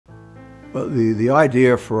Well, the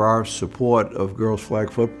idea for our support of girls flag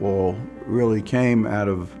football really came out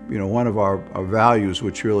of one of our values,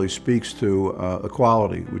 which really speaks to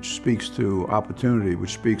equality, which speaks to opportunity,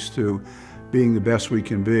 which speaks to being the best we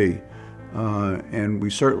can be. And we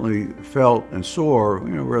certainly felt and saw,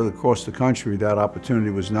 really across the country, that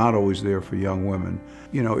opportunity was not always there for young women.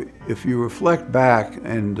 If you reflect back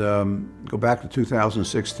and go back to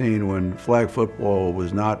 2016, when flag football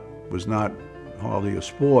was not hardly a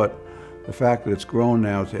sport, the fact that it's grown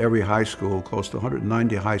now to every high school, close to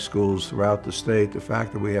 190 high schools throughout the state, the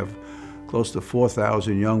fact that we have close to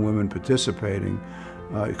 4,000 young women participating,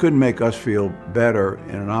 it couldn't make us feel better,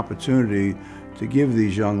 and an opportunity to give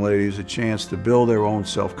these young ladies a chance to build their own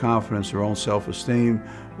self-confidence, their own self-esteem,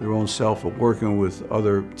 their own self of working with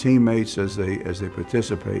other teammates as they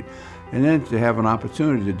participate. And then to have an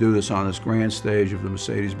opportunity to do this on this grand stage of the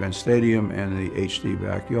Mercedes-Benz Stadium and the HD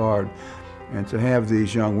backyard, and to have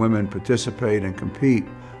these young women participate and compete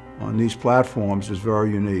on these platforms is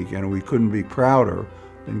very unique, and we couldn't be prouder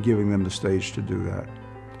than giving them the stage to do that.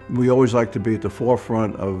 We always like to be at the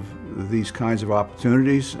forefront of these kinds of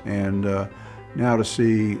opportunities, and now to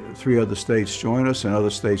see 3 other states join us and other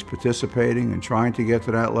states participating and trying to get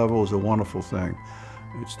to that level is a wonderful thing.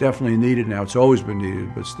 It's definitely needed now. It's always been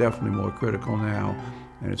needed, but it's definitely more critical now,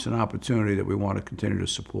 and it's an opportunity that we want to continue to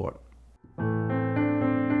support.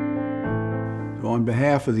 So on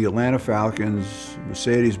behalf of the Atlanta Falcons,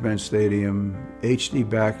 Mercedes-Benz Stadium, HD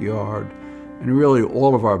Backyard, and really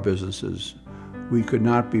all of our businesses, we could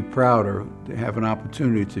not be prouder to have an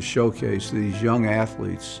opportunity to showcase these young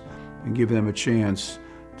athletes and give them a chance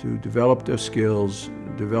to develop their skills,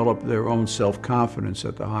 develop their own self-confidence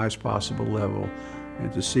at the highest possible level,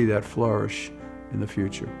 and to see that flourish in the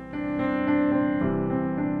future.